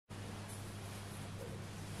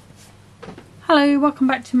Hello, welcome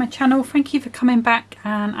back to my channel. Thank you for coming back,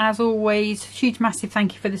 and as always, huge massive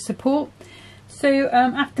thank you for the support. So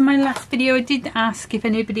after my last video, I did ask if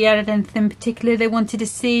anybody had anything particular they wanted to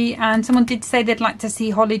see, and someone did say they'd like to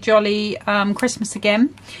see Holly Jolly Christmas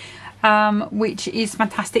again, which is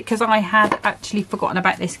fantastic because I had actually forgotten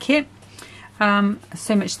about this kit.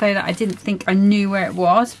 So much so that I didn't think I knew where it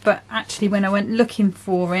was, but actually when I went looking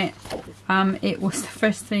for it, it was the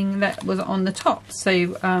first thing that was on the top.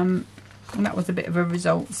 So that was a bit of a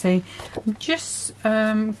result. So I'm just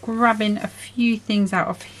grabbing a few things out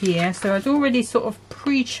of here. So I'd already sort of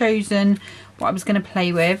pre-chosen what I was going to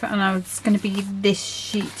play with, and I was going to be this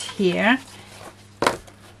sheet here.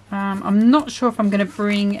 I'm not sure if I'm going to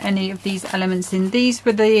bring any of these elements in. These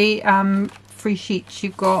were the free sheets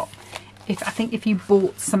you got I think if you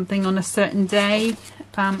bought something on a certain day.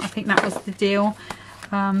 I think that was the deal.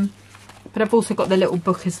 But I've also got the little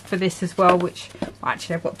book for this as well, which, well,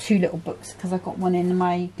 actually I've got two little books because I've got one in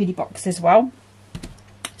my goodie box as well.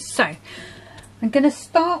 So I'm going to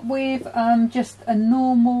start with just a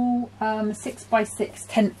normal 6x6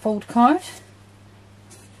 tent fold card.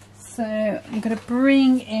 So I'm going to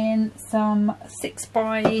bring in some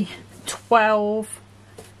 6x12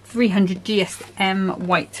 300 GSM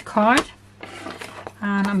white card,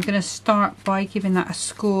 and I'm going to start by giving that a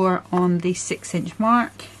score on the 6-inch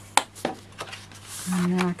mark.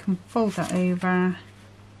 And then I can fold that over.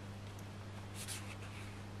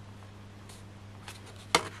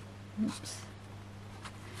 Oops.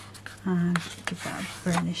 And give that a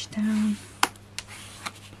burnish down.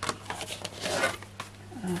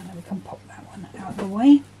 And we can pop that one out of the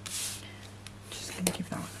way. Just going to give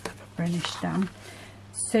that one a burnish down.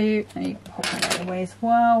 So let me pop that out of the way as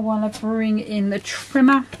well while I bring in the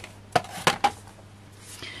trimmer.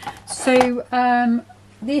 So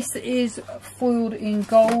this is foiled in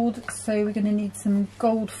gold, so we're going to need some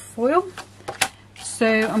gold foil. So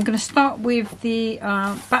I'm going to start with the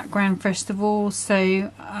background first of all.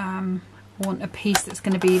 So I want a piece that's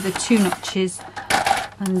going to be the 2 notches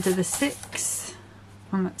under the 6,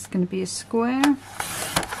 and that's going to be a square.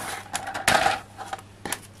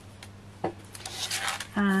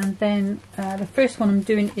 And then the first one I'm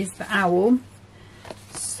doing is the owl.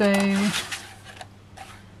 So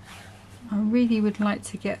I really would like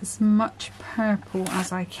to get as much purple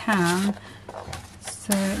as I can.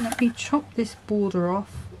 So let me chop this border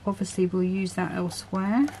off. Obviously we'll use that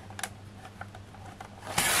elsewhere.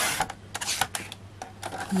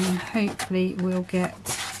 And then hopefully we'll get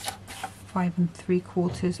 5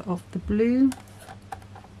 3/4 of the blue.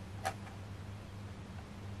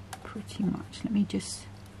 Pretty much.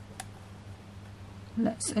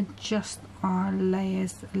 Let's adjust our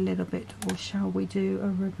layers a little bit, or shall we do a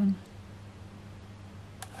ribbon?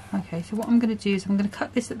 Okay, so what I'm going to do is I'm going to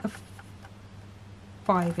cut this at the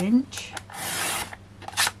 5-inch.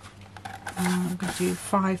 I'm going to do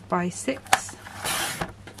 5x6,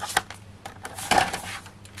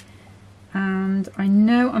 and I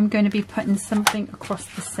know I'm going to be putting something across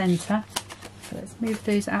the centre, so let's move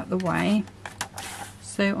those out the way.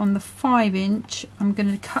 So on the 5-inch, I'm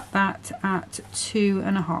going to cut that at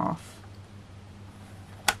 2.5.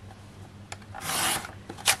 I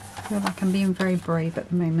feel like I'm being very brave at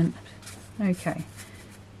the moment. Okay,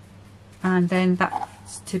 and then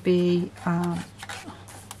that's to be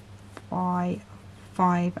by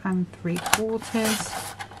 5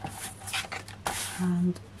 3/4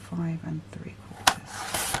 and 5 3/4.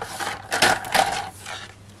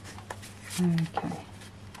 Okay.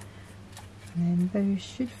 And then those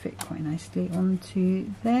should fit quite nicely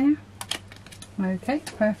onto there. Okay,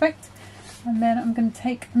 perfect. And then I'm going to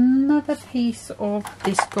take another piece of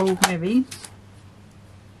this gold mirror,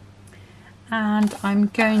 and I'm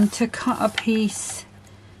going to cut a piece.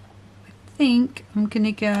 I think I'm going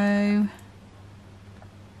to go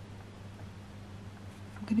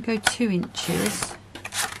 2 inches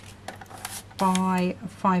by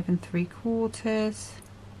 5 3/4.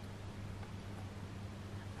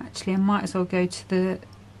 Actually, I might as well go to the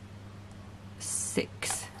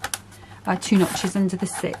 6, 2 notches under the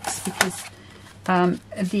 6, because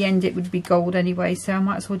at the end it would be gold anyway, so I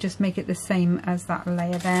might as well just make it the same as that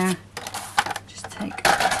layer there. Just take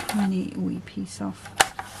a tiny wee piece off.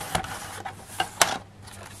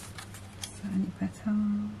 Is that any better?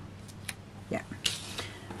 Yeah.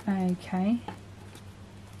 Okay.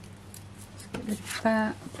 Let's get rid of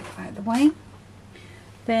that, put that out of the way.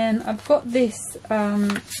 Then I've got this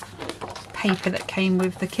paper that came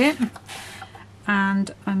with the kit,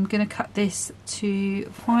 and I'm going to cut this to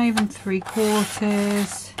 5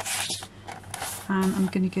 3/4, and I'm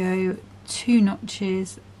going to go 2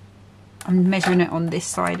 notches. I'm measuring it on this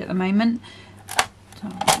side at the moment, So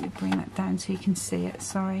let me bring that down so you can see it,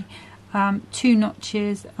 sorry. 2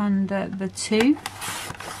 notches under the 2.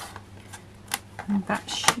 And that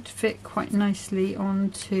should fit quite nicely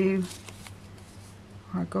onto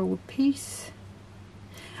our gold piece.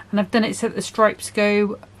 And I've done it so that the stripes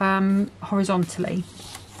go horizontally.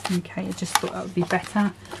 Okay, I just thought that would be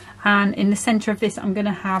better. And in the centre of this I'm going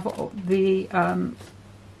to have the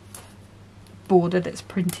border that's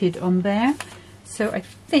printed on there. So I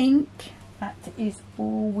think that is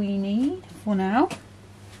all we need for now.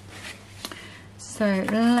 So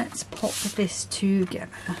let's pop this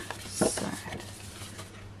together. So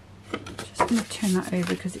just going to turn that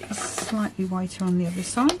over because it's slightly whiter on the other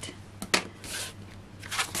side.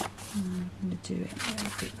 I'm going to do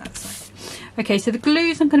it that side. Okay, so the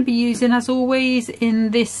glues I'm going to be using, as always,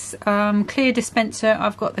 in this clear dispenser,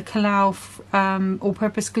 I've got the Kalal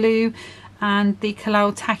all-purpose glue and the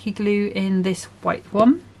Kalal tacky glue in this white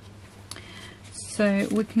one. So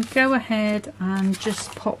we can go ahead and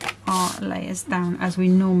just pop our layers down as we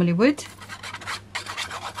normally would.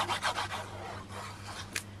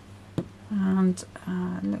 And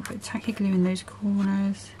a little bit of tacky glue in those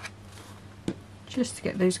corners, just to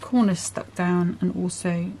get those corners stuck down, and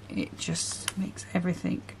also it just makes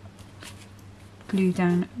everything glue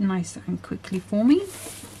down nice and quickly for me.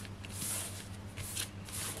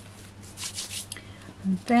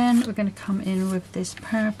 And then we're going to come in with this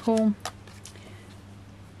purple.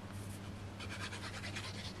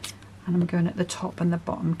 And I'm going at the top and the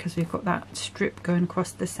bottom because we've got that strip going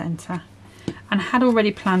across the centre. And I had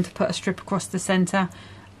already planned to put a strip across the centre.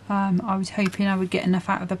 I was hoping I would get enough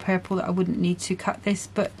out of the purple that I wouldn't need to cut this,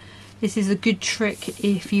 but this is a good trick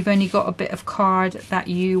if you've only got a bit of card that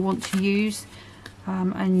you want to use,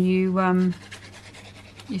 and you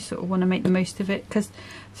sort of want to make the most of it, because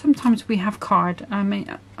sometimes we have card, I mean,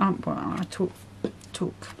 well, I talk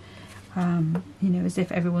you know, as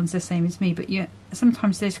if everyone's the same as me, but yeah,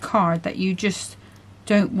 sometimes there's card that you just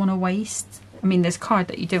don't want to waste. I mean, there's card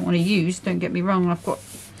that you don't want to use, don't get me wrong. I've got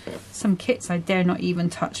some kits I dare not even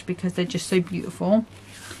touch because they're just so beautiful.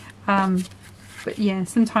 But yeah,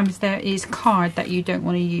 sometimes there is card that you don't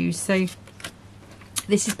want to use. So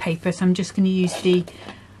this is paper, so I'm just going to use the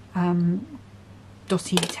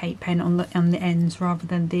dotty tape pen on the ends rather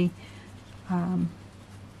than the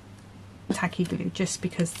tacky glue, just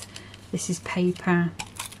because this is paper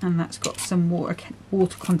and that's got some water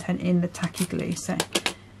content in the tacky glue. So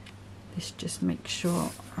this just makes sure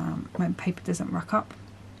my paper doesn't ruck up.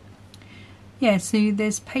 Yeah, so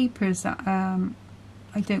there's papers that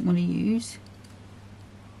I don't want to use.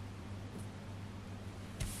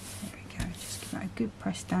 There we go, just give that a good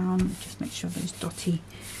press down, just make sure those dotty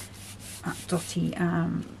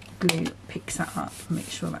glue picks that up, make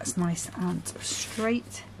sure that's nice and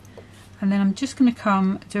straight. And then I'm just going to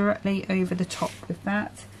come directly over the top with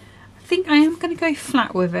that. I think I am going to go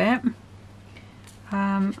flat with it.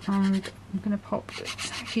 And I'm going to pop the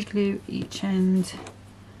tacky glue each end,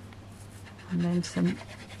 and then some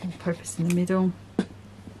all-purpose in the middle.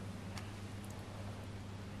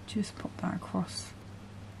 Just pop that across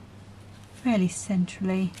fairly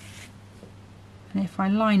centrally. And if I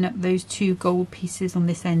line up those 2 gold pieces on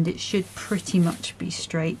this end, it should pretty much be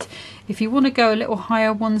straight. If you want to go a little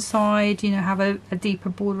higher one side, you know, have a deeper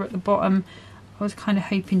border at the bottom, I was kind of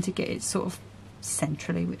hoping to get it sort of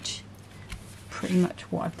centrally, which pretty much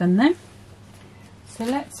what I've done there. So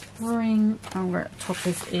let's bring our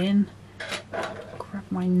toppers in. Grab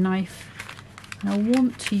my knife, and I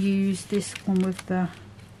want to use this one with the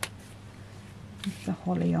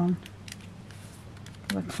holly on.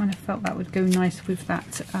 I kind of felt that would go nice with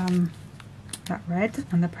that that red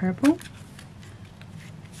and the purple.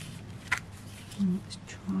 Let's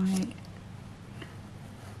try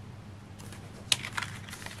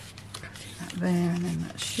cutting that there, and then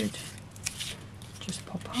that should just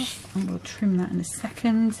pop off, and we'll trim that in a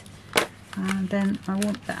second. And then I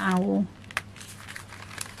want the owl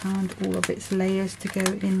and all of its layers to go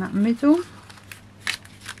in that middle. So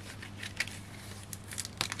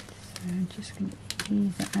I'm just going to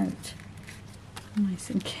ease it out nice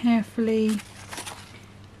and carefully,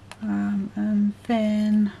 and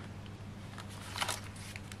then,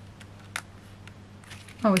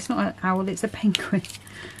 oh, it's not an owl, it's a penguin.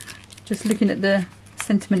 Just looking at the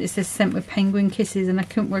sentiment, it says sent with penguin kisses, and I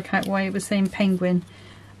couldn't work out why it was saying penguin,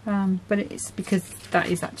 but it's because that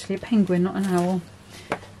is actually a penguin, not an owl,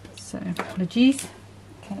 so apologies.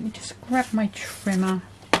 Okay, let me just grab my trimmer.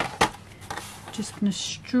 Just going to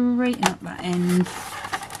straighten up that end,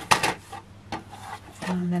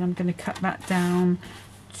 and then I'm going to cut that down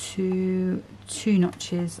to 2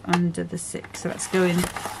 notches under the 6, so that's going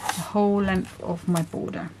the whole length of my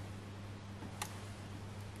border.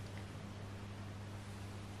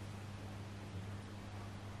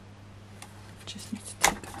 just need to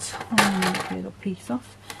take a tiny little piece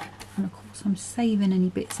off, and of course I'm saving any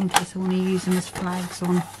bits in case I want to use them as flags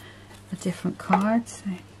on a different card. So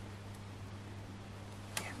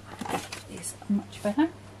yeah, that is much better.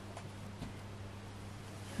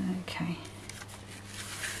 Okay,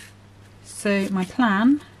 so my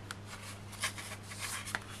plan,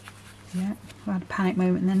 yeah, I had a panic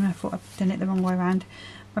moment and then I thought I'd done it the wrong way around.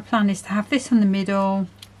 My plan is to have this on the middle,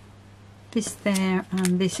 this there,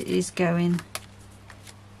 and this is going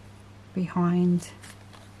behind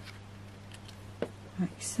like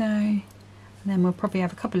so, and then we'll probably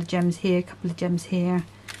have a couple of gems here, a couple of gems here,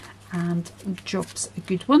 and drops a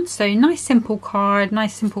good one. So nice simple card,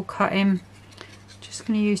 nice simple cutting. Just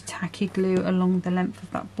going to use tacky glue along the length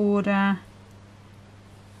of that border.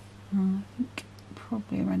 I think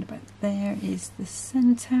probably around about there is the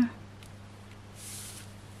centre.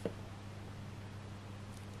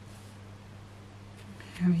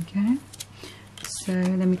 There we go. So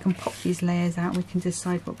then we can pop these layers out. We can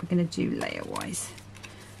decide what we're going to do layer wise.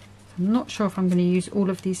 I'm not sure if I'm going to use all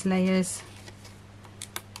of these layers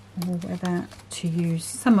or whether to use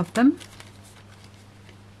some of them.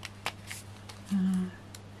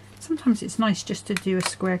 Sometimes it's nice just to do a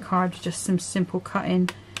square card, just some simple cutting.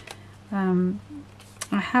 I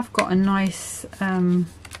have got a nice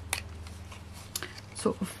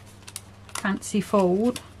sort of fancy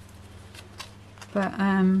fold, but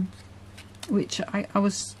which I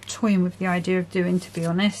was toying with the idea of doing, to be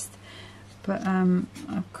honest, but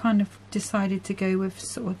I've kind of decided to go with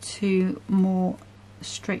sort of two more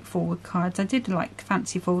straightforward cards. I did like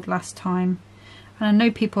fancy fold last time, and I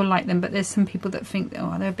know people like them, but there's some people that think,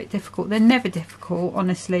 oh, they're a bit difficult. They're never difficult,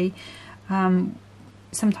 honestly.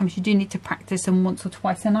 Sometimes you do need to practice them once or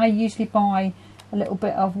twice, and I usually buy a little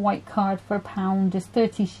bit of white card for £1. There's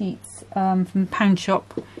 30 sheets from the pound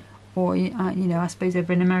shop, or you know, I suppose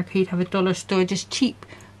over in America you'd have a dollar store, just cheap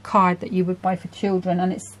card that you would buy for children,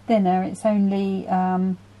 and it's thinner. It's only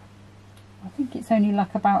I think it's only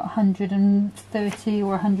like about 130 or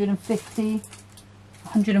 150,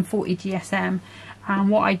 140 GSM. And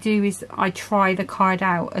what I do is I try the card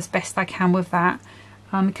out as best I can with that,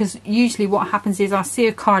 because usually what happens is I see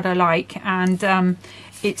a card I like, and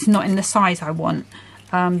it's not in the size I want,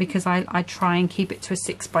 because I try and keep it to a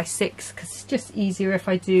 6x6, because it's just easier if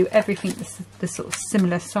I do everything the sort of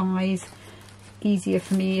similar size. Easier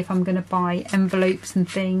for me if I'm going to buy envelopes and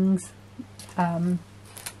things.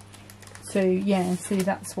 So yeah, so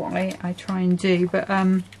that's what I try and do, but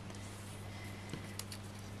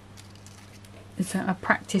so I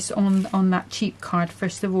practice on that cheap card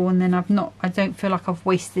first of all, and then I don't feel like I've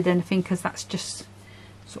wasted anything, because that's just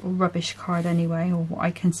sort of rubbish card anyway, or what I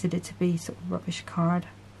consider to be sort of rubbish card.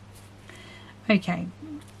 Okay,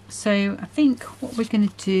 so I think what we're going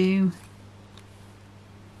to do,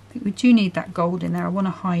 I think we do need that gold in there. I want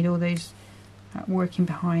to hide all those working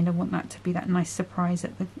behind. I want that to be that nice surprise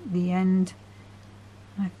at the end.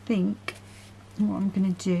 I think what I'm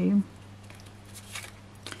going to do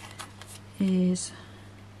is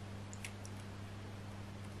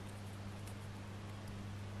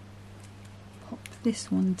pop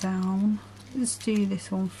this one down. Let's do this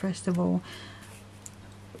one first of all,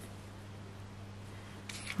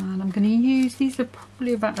 and I'm going to use, these are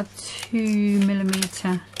probably about a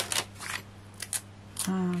 2mm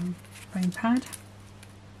foam pad,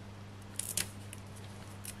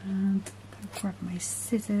 and I'll grab my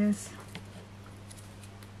scissors.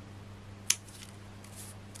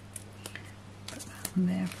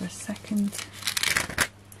 There for a second.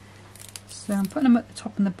 So I'm putting them at the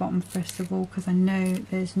top and the bottom first of all, because I know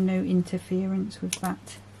there's no interference with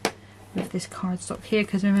that, with this cardstock here,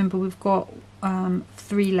 because remember we've got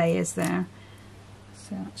 3 layers there.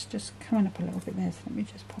 So that's just coming up a little bit there, so let me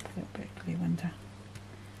just pop a little bit of glue under.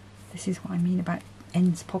 This is what I mean about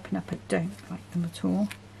ends popping up. I don't like them at all.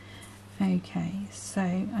 Okay, so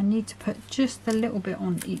I need to put just a little bit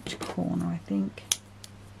on each corner, I think.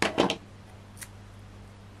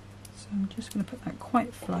 I'm just going to put that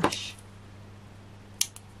quite flush.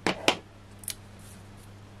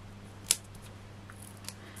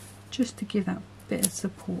 Just to give that bit of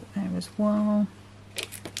support there as well.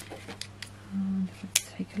 And if I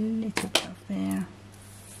take a little bit of there.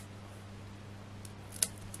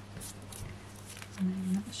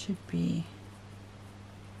 And that should be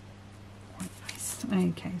quite nice.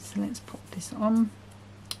 Okay, so let's pop this on.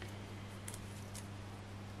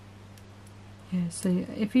 Yeah, so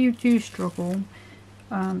if you do struggle,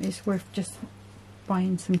 it's worth just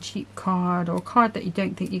buying some cheap card, or card that you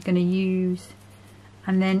don't think you're going to use,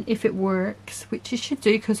 and then if it works, which it should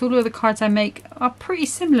do, because all of the cards I make are pretty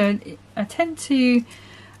similar, I tend to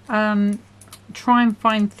try and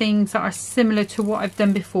find things that are similar to what I've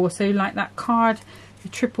done before. So like that card, the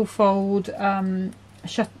triple fold, the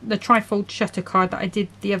trifold shutter card that I did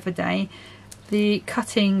the other day. The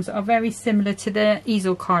cuttings are very similar to the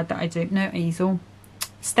easel card that I do. No, easel.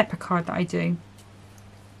 Stepper card that I do.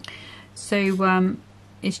 So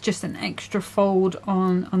it's just an extra fold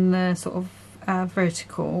on the sort of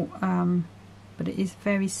vertical, but it is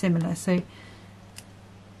very similar. So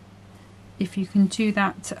if you can do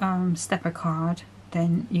that stepper card,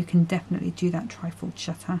 then you can definitely do that trifold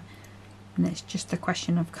shutter, and it's just a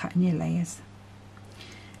question of cutting your layers.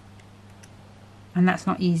 And that's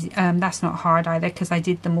not easy, that's not hard either, because I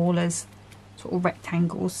did them all as sort of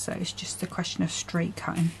rectangles, so it's just a question of straight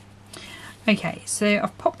cutting. Okay, so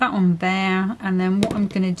I've popped that on there, and then what I'm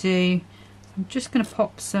going to do, I'm just going to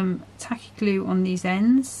pop some tacky glue on these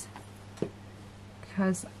ends,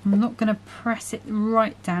 because I'm not going to press it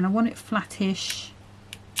right down. I want it flattish,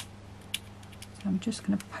 so I'm just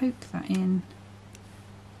going to poke that in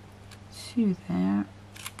to there.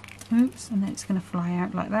 Oops, and then it's going to fly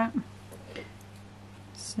out like that.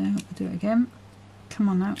 So I'll do it again. Come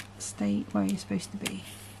on now, stay where you're supposed to be.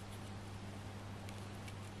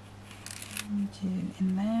 Do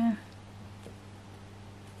in there.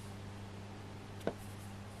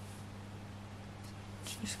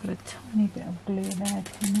 Just got a tiny bit of glue there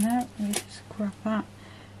coming out. Let me just grab that.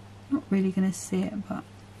 Not really going to see it, but I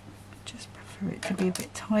just prefer it to be a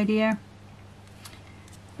bit tidier.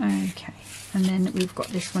 Okay, and then we've got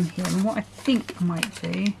this one here, and what I think I might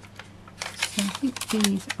do, so I think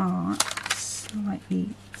these are slightly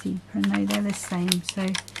deeper. No, they're the same. So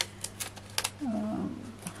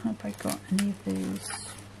have I got any of those?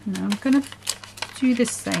 No, I'm going to do the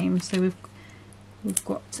same. So we've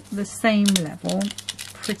got the same level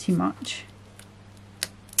pretty much,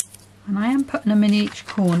 and I am putting them in each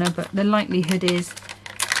corner, but the likelihood is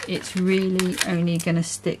it's really only going to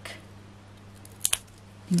stick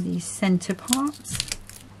in these center parts.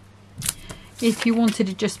 If you wanted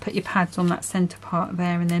to just put your pads on that center part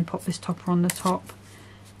there and then pop this topper on the top,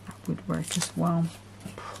 that would work as well.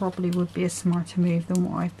 Probably would be a smarter move than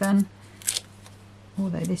what I've done,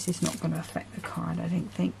 although this is not going to affect the card, I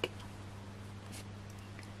don't think.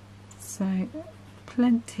 So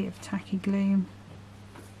plenty of tacky glue.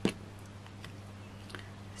 Let's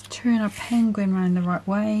turn our penguin around the right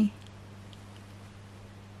way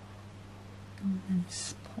and then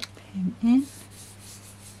just pop him in.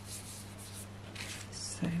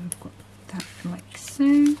 So we've got that like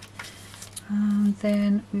so. And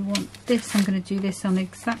then we want this, I'm going to do this on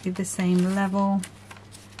exactly the same level.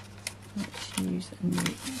 Let's use a new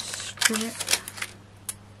strip.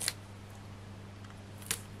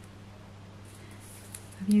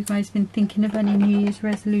 Have you guys been thinking of any New Year's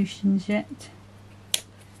resolutions yet?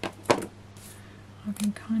 I've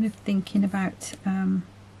been kind of thinking about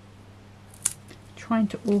trying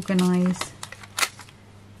to organise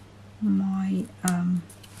my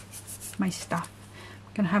my stuff.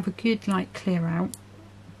 I'm going to have a good like clear out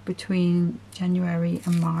between January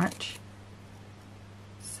and March.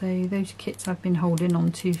 So those kits I've been holding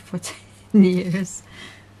on to for 10 years.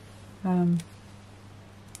 I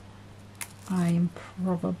am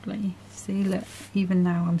probably, see look, even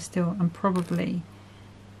now I'm probably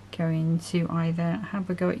going to either have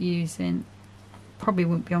a go at using, probably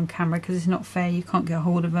won't be on camera because it's not fair, you can't get a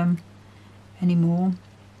hold of them anymore.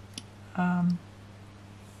 I'll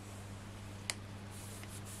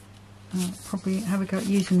probably have a go at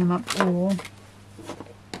using them up, or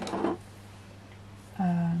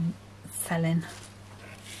selling,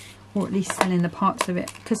 or at least selling the parts of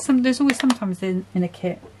it, because there's always sometimes in a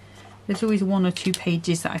kit there's always 1 or 2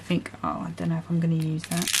 pages that I think, oh, I don't know if I'm going to use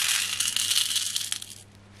that.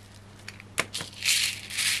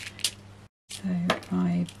 So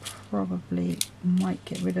I probably might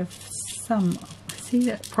get rid of some. See,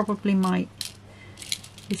 that probably might,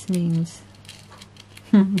 this means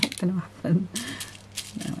not going to happen.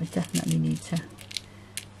 No, I definitely need to.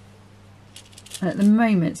 At the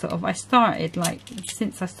moment, sort of, I started, like,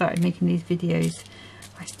 since I started making these videos,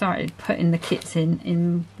 I started putting the kits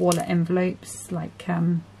in wallet envelopes, like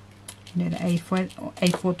you know, the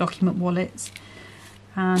A4 document wallets.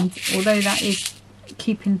 And although that is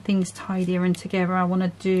keeping things tidier and together, I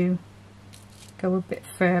want to go a bit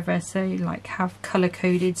further. So like have colour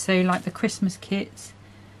coded. So like the Christmas kits,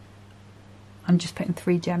 I'm just putting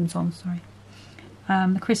 3 gems on. Sorry.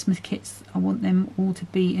 The Christmas kits, I want them all to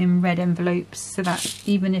be in red envelopes, so that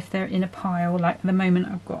even if they're in a pile, like at the moment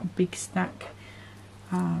I've got a big stack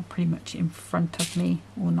pretty much in front of me,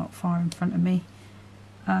 or not far in front of me,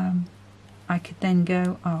 I could then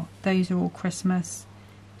go, oh, those are all Christmas,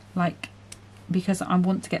 like because I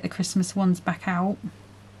want to get the Christmas ones back out.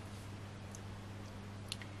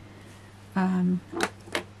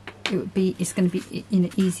 It's going to be, you know,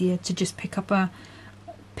 easier to just pick a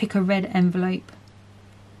red envelope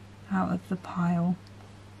out of the pile,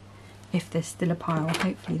 if there's still a pile.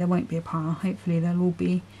 Hopefully there won't be a pile. Hopefully they'll all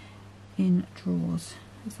be in drawers.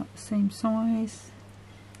 Is that the same size?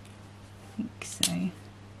 I think so.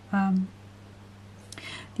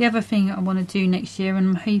 The other thing I want to do next year, and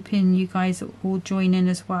I'm hoping you guys will join in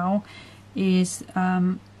as well, is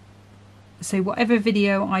so whatever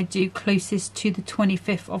video I do closest to the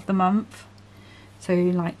 25th of the month, so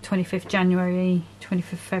like 25th January,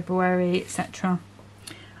 25th February, etc.,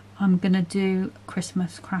 I'm going to do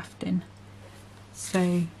Christmas crafting.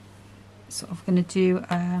 So sort of going to do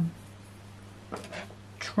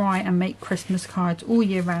try and make Christmas cards all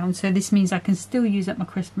year round. So this means I can still use up my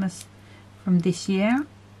Christmas from this year.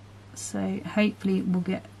 So hopefully we'll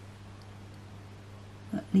get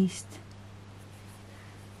at least,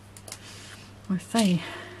 I say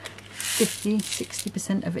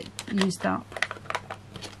 50-60% of it used up,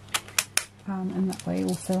 and that way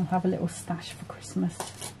also I'll have a little stash for Christmas.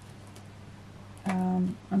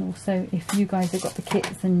 And also, if you guys have got the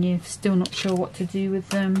kits and you're still not sure what to do with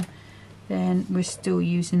them, then we're still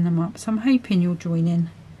using them up. So I'm hoping you'll join in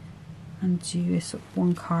and do a sort of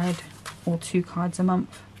 1 card or 2 cards a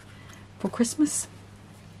month for Christmas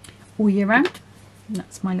all year round. And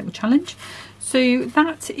that's my little challenge. So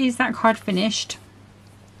that is that card finished.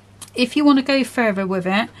 If you want to go further with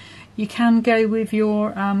it, you can go with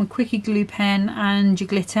your quickie glue pen and your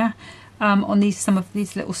glitter on some of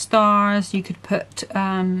these little stars. You could put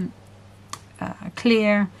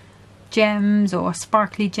clear gems or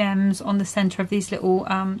sparkly gems on the center of these little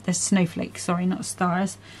there's snowflakes, sorry, not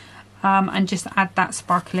stars, and just add that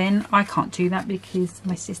sparkle in. I can't do that because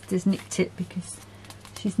my sister's nicked it, because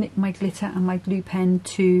she's nicked my glitter and my glue pen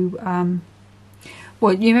to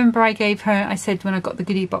well, you remember I said when I got the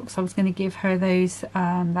goodie box I was going to give her those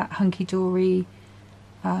that Hunkydory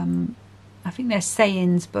I think they're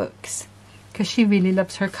sayings books, because she really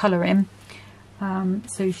loves her colouring.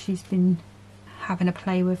 So she's been having a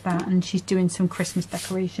play with that, and she's doing some Christmas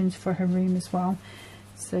decorations for her room as well.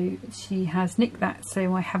 So she has nicked that,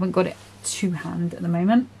 so I haven't got it to hand at the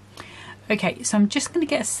moment. Okay, so I'm just going to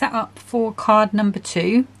get set up for card number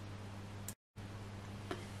 2.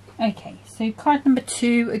 Okay, so card number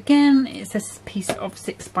 2, again, it's a piece of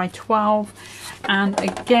 6x12, and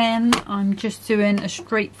again, I'm just doing a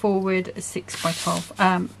straightforward 6x12,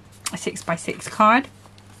 a 6x6 card.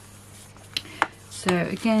 So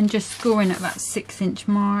again, just scoring at that 6-inch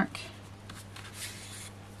mark,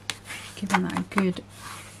 giving that a good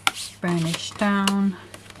burnish down.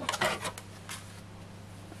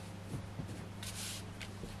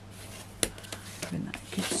 Giving that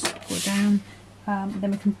a good score down.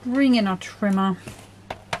 Then we can bring in our trimmer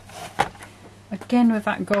again with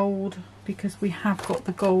that gold, because we have got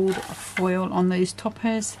the gold foil on those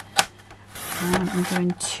toppers. I'm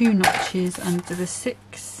going 2 notches under the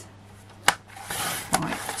 6.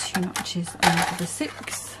 Right, 2 notches under the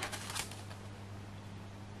 6.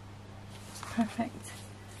 Perfect.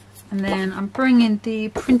 And then I'm bringing the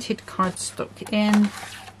printed cardstock in,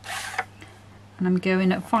 and I'm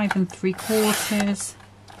going at 5 3/4.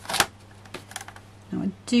 Now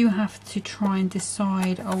I do have to try and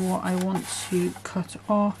decide what I want to cut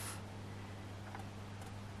off.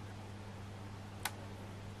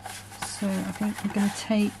 So I think I'm going to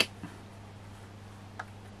take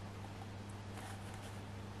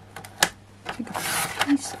a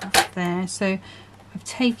piece off there. So I've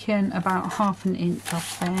taken about 1/2 inch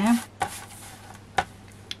off there.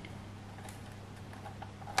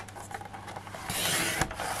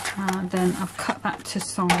 And then I've cut that to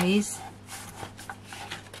size.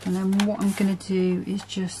 And then what I'm going to do is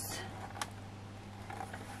just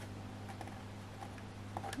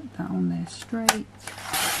put that on there straight.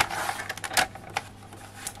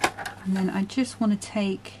 And then I just want to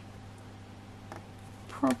take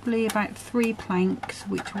probably about 3 planks,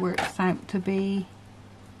 which works out to be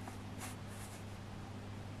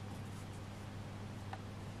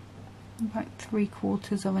about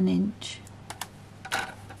 3/4 inch.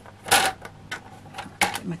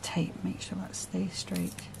 Get my tape, make sure that stays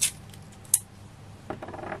straight.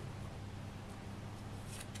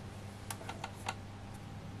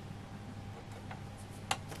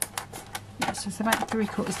 Yeah, so it's about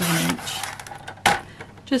 3/4 inch.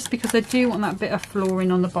 Just because I do want that bit of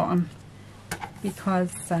flooring on the bottom,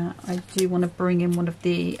 because I do want to bring in one of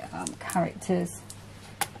the characters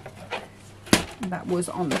that was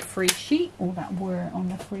on the free sheet, or that were on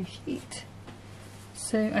the free sheet.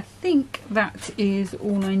 So I think that is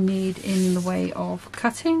all I need in the way of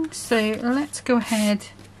cutting. So let's go ahead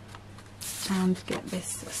and get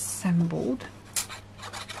this assembled.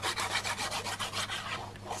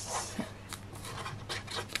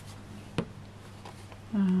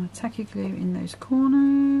 Tacky glue in those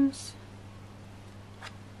corners.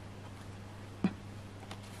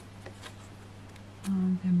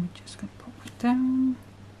 And then we're just going to pop it down.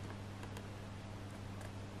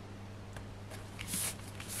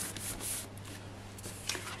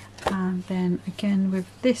 And then again with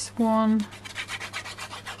this one,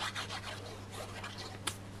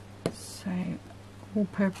 so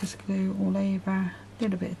all-purpose glue all over, a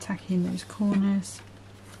little bit of tacky in those corners.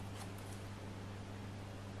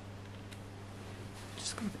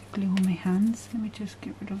 Just got a bit of glue on my hands, let me just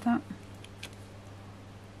get rid of that.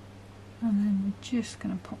 And then we're just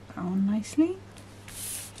going to pop that on nicely.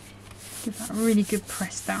 Give that a really good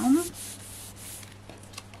press down.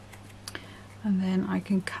 And then I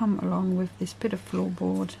can come along with this bit of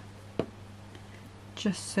floorboard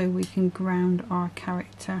just so we can ground our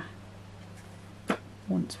character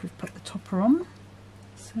once we've put the topper on.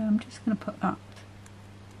 So I'm just going to put that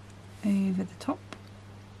over the top.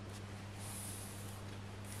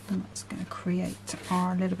 And that's going to create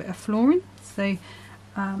our little bit of flooring. So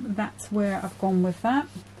that's where I've gone with that.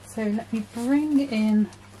 So let me bring in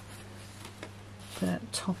the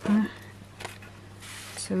topper.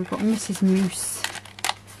 So we've got Mrs. Moose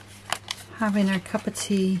having her cup of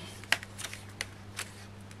tea,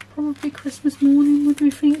 probably Christmas morning, would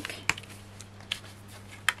we think?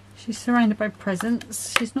 She's surrounded by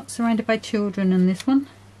presents. She's not surrounded by children in this one.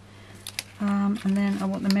 And then I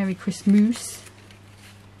want the Merry Christmas,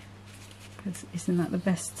 because isn't that the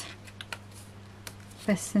best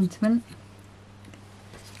sentiment?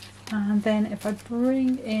 And then if I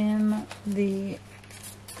bring in the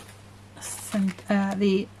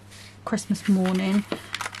Christmas morning,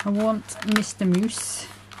 I want Mr. Moose.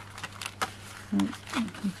 And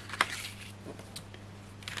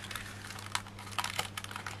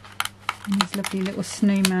his lovely little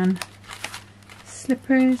snowman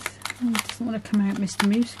slippers. Oh, he doesn't want to come out, Mr.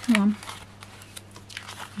 Moose. Come on.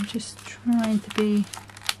 I'm just trying to be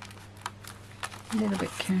a little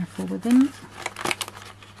bit careful with him.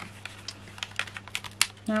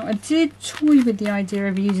 Now I did toy with the idea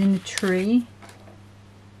of using the tree.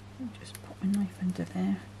 I'll just put my knife under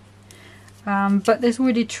there. But there's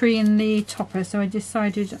already a tree in the topper, so I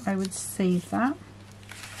decided I would save that.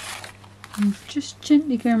 And just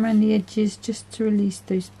gently go around the edges just to release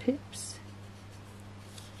those pips.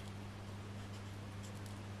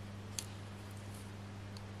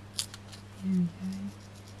 There we go.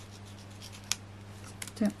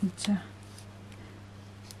 Don't want to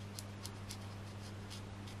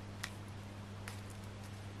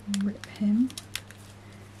rip him.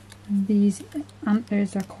 And these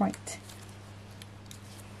antlers are quite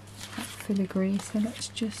filigree, so let's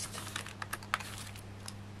just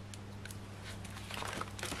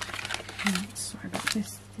sorry about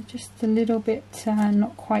this, they're just a little bit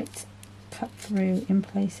not quite cut through in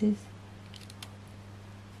places,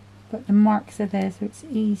 but the marks are there, so it's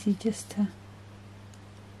easy just to, here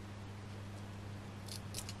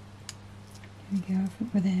we go, I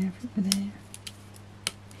think we're there, I think we're there.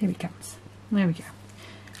 Here he comes. There we go.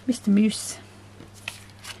 Mr. Moose.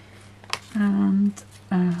 And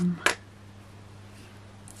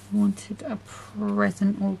wanted a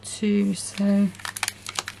present or two, so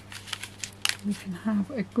we can have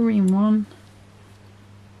a green one.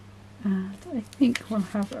 And I think we'll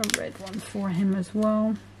have a red one for him as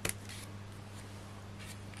well.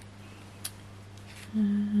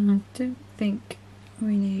 I don't think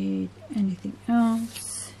we need anything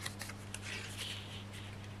else.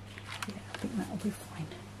 Yeah, I think that'll be fine.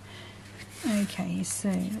 Okay, so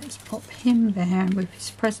let's pop him there with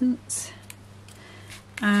his presents.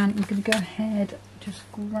 And I'm going to go ahead and just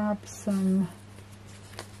grab some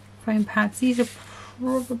foam pads. These are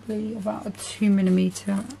probably about a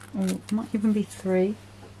 2mm, or it might even be 3.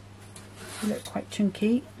 They look quite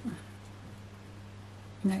chunky.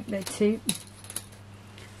 No, they're 2.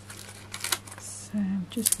 So I'm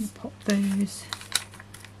just going to pop those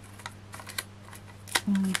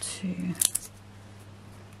onto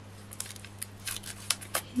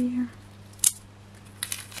here.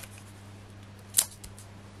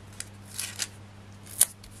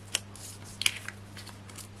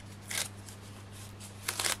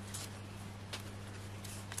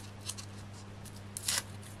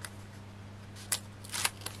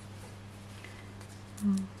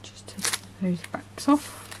 Just take those backs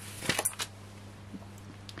off.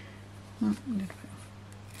 A little bit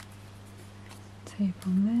of tape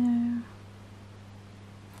on there.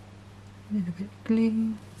 a little bit of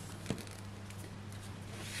glue,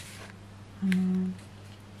 and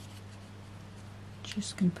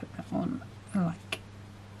just going to put that on like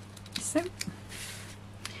so.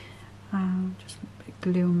 Just a bit of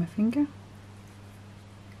glue on my finger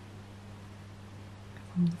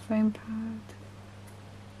on the foam pad.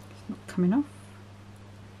 It's not coming off.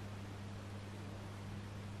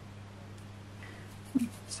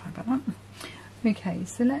 Sorry about that. Okay,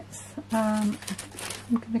 so let's I'm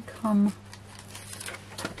going to come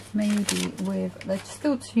maybe with, they're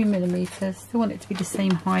still 2mm, still want it to be the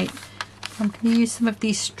same height. I'm going to use some of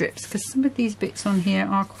these strips because some of these bits on here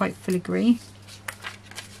are quite filigree.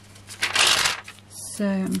 So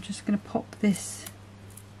I'm just going to pop this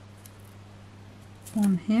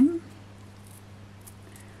on him.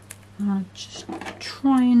 Just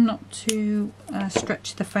trying not to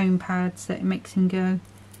stretch the foam pad so it makes him go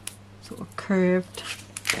sort of curved.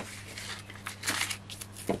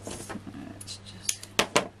 So let's just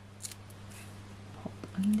pop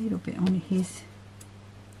a little bit on his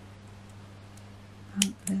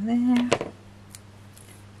antler there,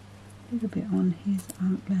 a little bit on his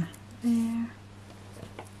antler there,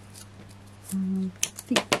 and I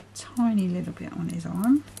think a tiny little bit on his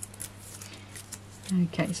arm.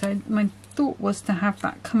 Okay, so my thought was to have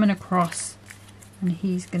that coming across and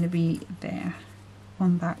he's going to be there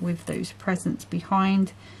on that with those presents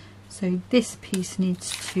behind. So this piece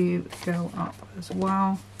needs to go up as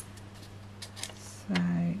well. So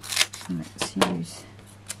let's use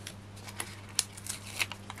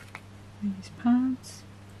these pads.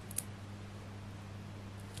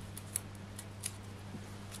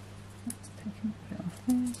 Let's take a bit off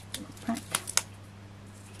there, let's put it back.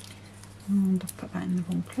 And I've put that in the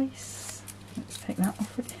wrong place. Let's take that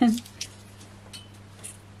off again.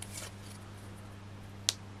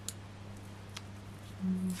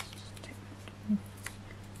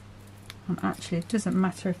 And actually it doesn't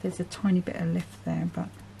matter if there's a tiny bit of lift there, but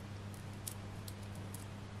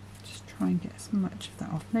just try and get as much of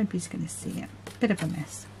that off. Nobody's going to see it. Bit of a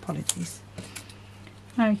mess, apologies.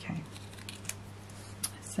 Okay,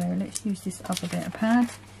 so let's use this other bit of pad.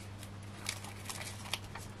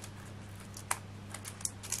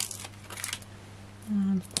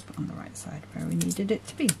 And pop it on the right side where we needed it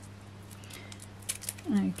to be.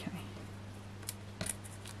 Okay.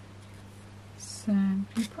 So I'm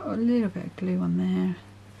going to put a little bit of glue on there.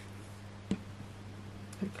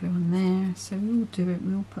 Put glue on there. So we'll do it.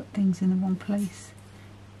 We'll put things in the wrong place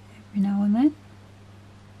every now and then.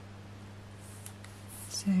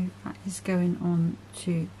 So that is going on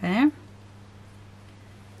to there.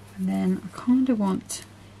 And then I kind of want,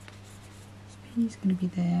 he's going to be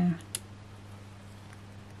there.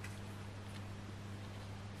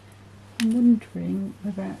 I'm wondering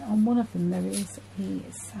whether on one of them there is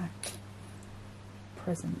a sack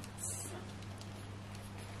presents.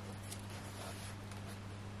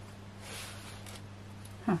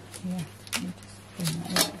 Yeah, let me just bring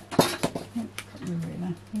that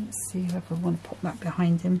in. Oh, let's see if I want to pop that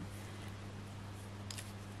behind him.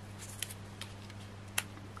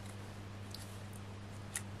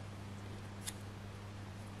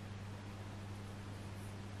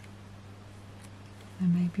 There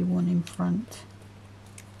may be one in front,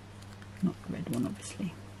 not the red one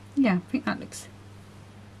obviously. Yeah, I think that looks,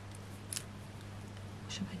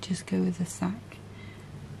 should I just go with the sack?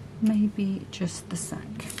 Maybe just the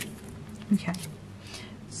sack. Okay,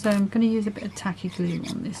 so I'm going to use a bit of tacky glue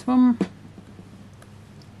on this one.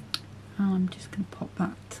 I'm just going to pop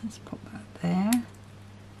that, let's pop that there.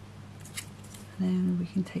 And then we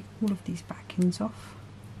can take all of these backings off.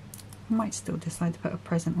 I might still decide to put a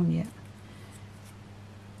present on yet.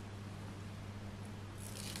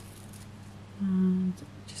 And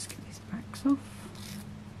just get these backs off.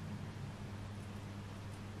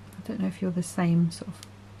 I don't know if you're the same sort of,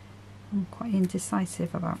 I'm quite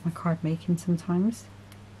indecisive about my card making sometimes.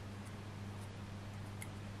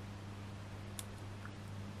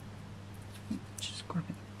 Just grab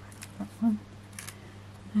it back off that one.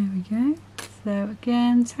 There we go. So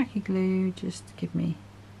again, tacky glue, just to give me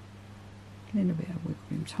a little bit of wiggle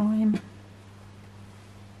room time.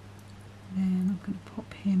 Then I'm going to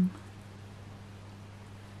pop him.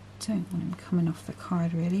 Don't want him coming off the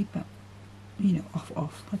card really, but you know,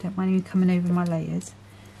 off. I don't mind him coming over my layers.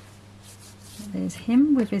 There's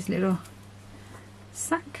him with his little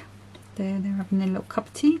sack. They're having a little cup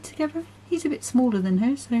of tea together. He's a bit smaller than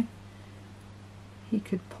her, so he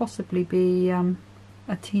could possibly be a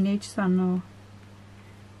teenage son, or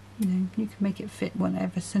you know, you can make it fit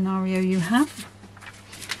whatever scenario you have.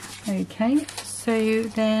 Okay, so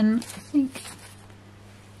then I think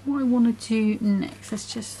what I want to do next,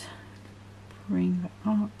 let's just bring that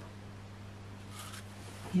up.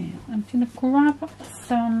 Yeah, I'm going to grab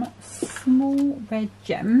some small red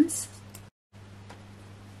gems.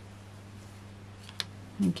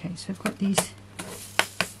 Okay, so I've got these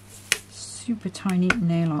super tiny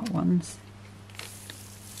nail art ones.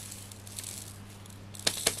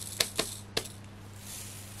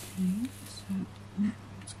 Okay, so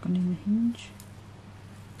it's gone in the hinge.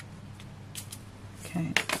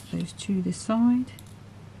 Okay, put those to the side.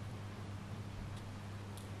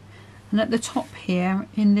 And at the top here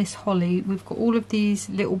in this holly, we've got all of these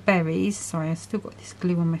little berries. Sorry, I've still got this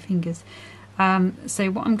glue on my fingers.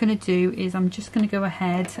 So what I'm going to do is I'm just going to go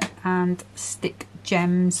ahead and stick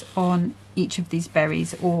gems on each of these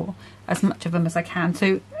berries, or as much of them as I can.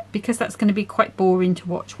 So because that's going to be quite boring to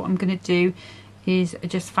watch, what I'm going to do is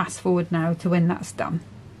just fast forward now to when that's done.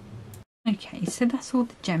 Okay, so that's all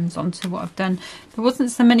the gems onto what I've done. There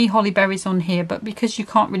wasn't so many holly berries on here, but because you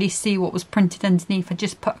can't really see what was printed underneath, I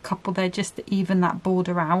just put a couple there just to even that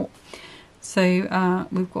border out. So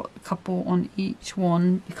we've got a couple on each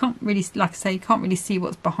one. You can't really, like I say, you can't really see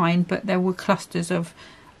what's behind, but there were clusters of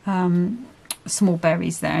small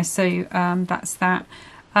berries there. So that's that.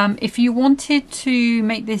 If you wanted to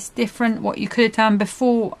make this different, what you could have done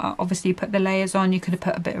before, obviously you put the layers on, you could have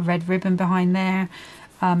put a bit of red ribbon behind there.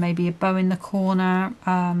 Maybe a bow in the corner,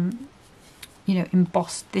 you know,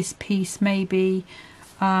 embossed this piece maybe,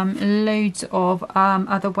 loads of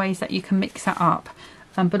other ways that you can mix that up,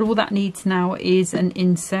 but all that needs now is an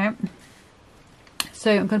insert.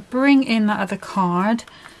 So I'm going to bring in that other card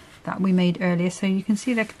that we made earlier, so you can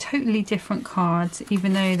see they're totally different cards,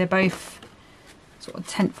 even though they're both sort of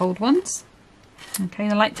tent-fold ones. Okay,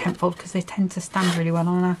 I like tent-fold because they tend to stand really well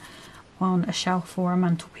on a shelf or a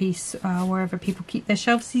mantelpiece, wherever people keep their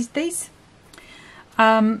shelves these days.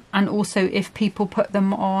 And also if people put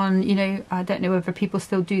them on, you know, I don't know whether people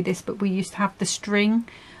still do this, but we used to have the string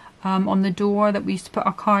on the door that we used to put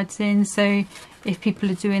our cards in. So if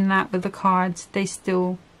people are doing that with the cards, they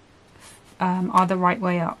still are the right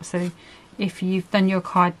way up. So if you've done your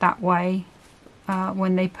card that way,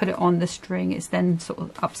 when they put it on the string, it's then sort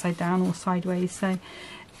of upside down or sideways. So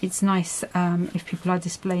it's nice if people are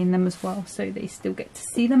displaying them as well, so they still get to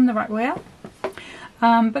see them the right way up.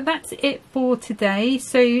 But that's it for today.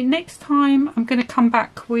 So next time I'm going to come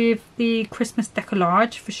back with the Christmas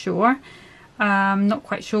decollage for sure. Not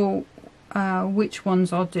quite sure which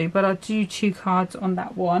ones I'll do, but I'll do 2 cards on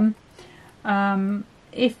that one.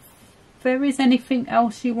 If there is anything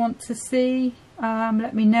else you want to see,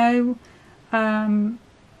 let me know.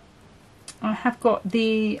 I have got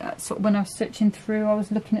the, sort of when I was searching through, I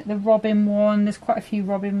was looking at the robin one. There's quite a few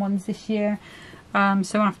robin ones this year.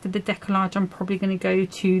 So after the decollage, I'm probably going to go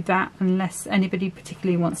to that, unless anybody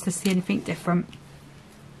particularly wants to see anything different.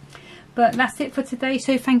 But that's it for today.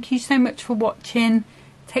 So thank you so much for watching.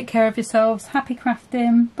 Take care of yourselves. Happy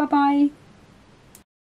crafting. Bye bye.